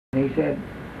He said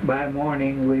by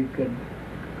morning we could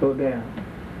go down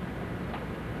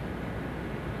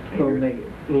from the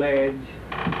ledge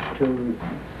to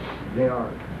the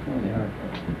ark. Oh, the ark.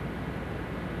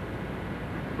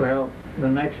 Well, the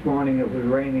next morning it was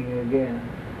raining again,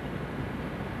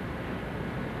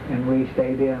 and we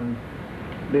stayed in,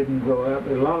 didn't go up.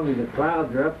 As long as the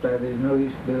clouds are up there, there's no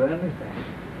use to do anything.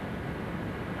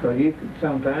 Because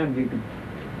sometimes you could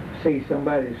see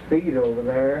somebody's feet over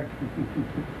there,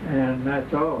 and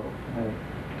that's all.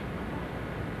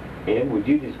 And would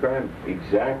you describe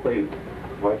exactly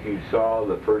what you saw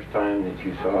the first time that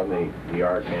you saw the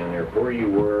ark down there, where you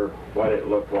were, what it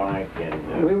looked like?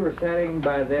 And we were sitting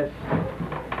by this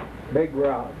big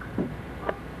rock.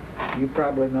 You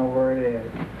probably know where it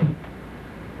is.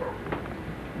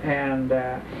 And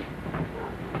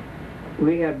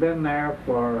we had been there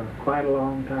for quite a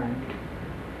long time.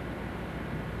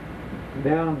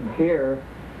 Down here,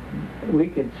 we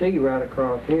could see right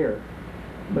across here,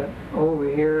 but over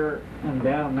here and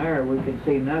down there we could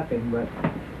see nothing but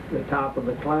the top of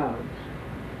the clouds.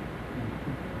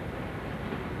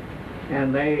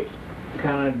 And they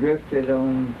kind of drifted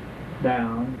on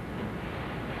down.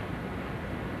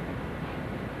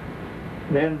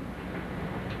 Then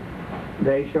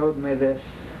they showed me this.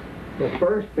 The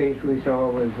first piece we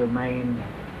saw was the main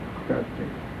structure.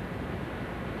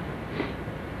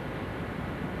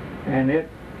 And it,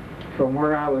 from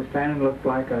where I was standing, looked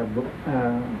like a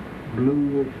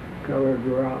bluish colored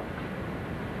rock.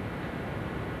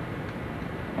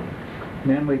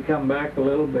 And then we come back a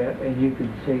little bit and you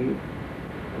could see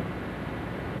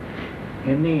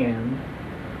in the end,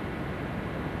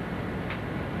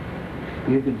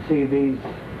 you could see these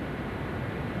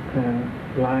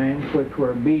lines which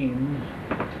were beams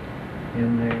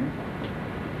in there.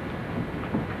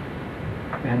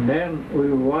 And then we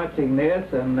were watching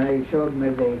this and they showed me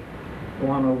the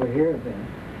one over here then.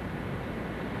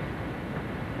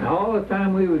 Now, all the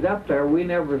time we was up there, we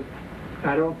never,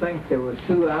 I don't think there was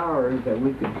 2 hours that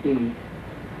we could see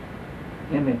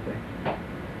anything.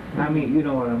 I mean, you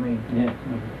know what I mean. Yes.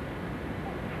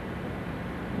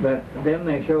 But then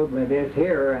they showed me this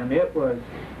here, and it was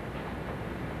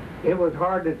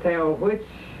hard to tell which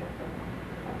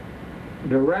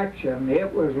direction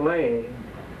it was laying,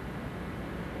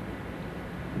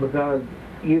 because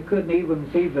you couldn't even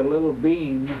see the little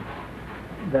beam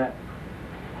that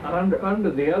under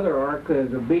the other ark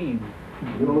is a beam.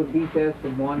 It goes, he says,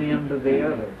 from one end to the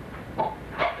other,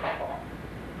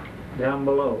 down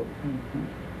below.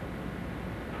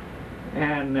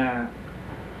 And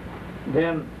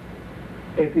then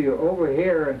if you're over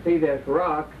here and see this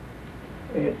rock,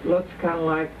 it looks kind of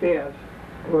like this,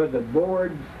 where the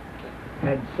boards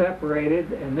had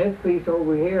separated, and this piece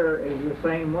over here is the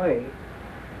same way.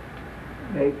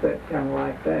 They fit kind of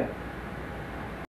like that.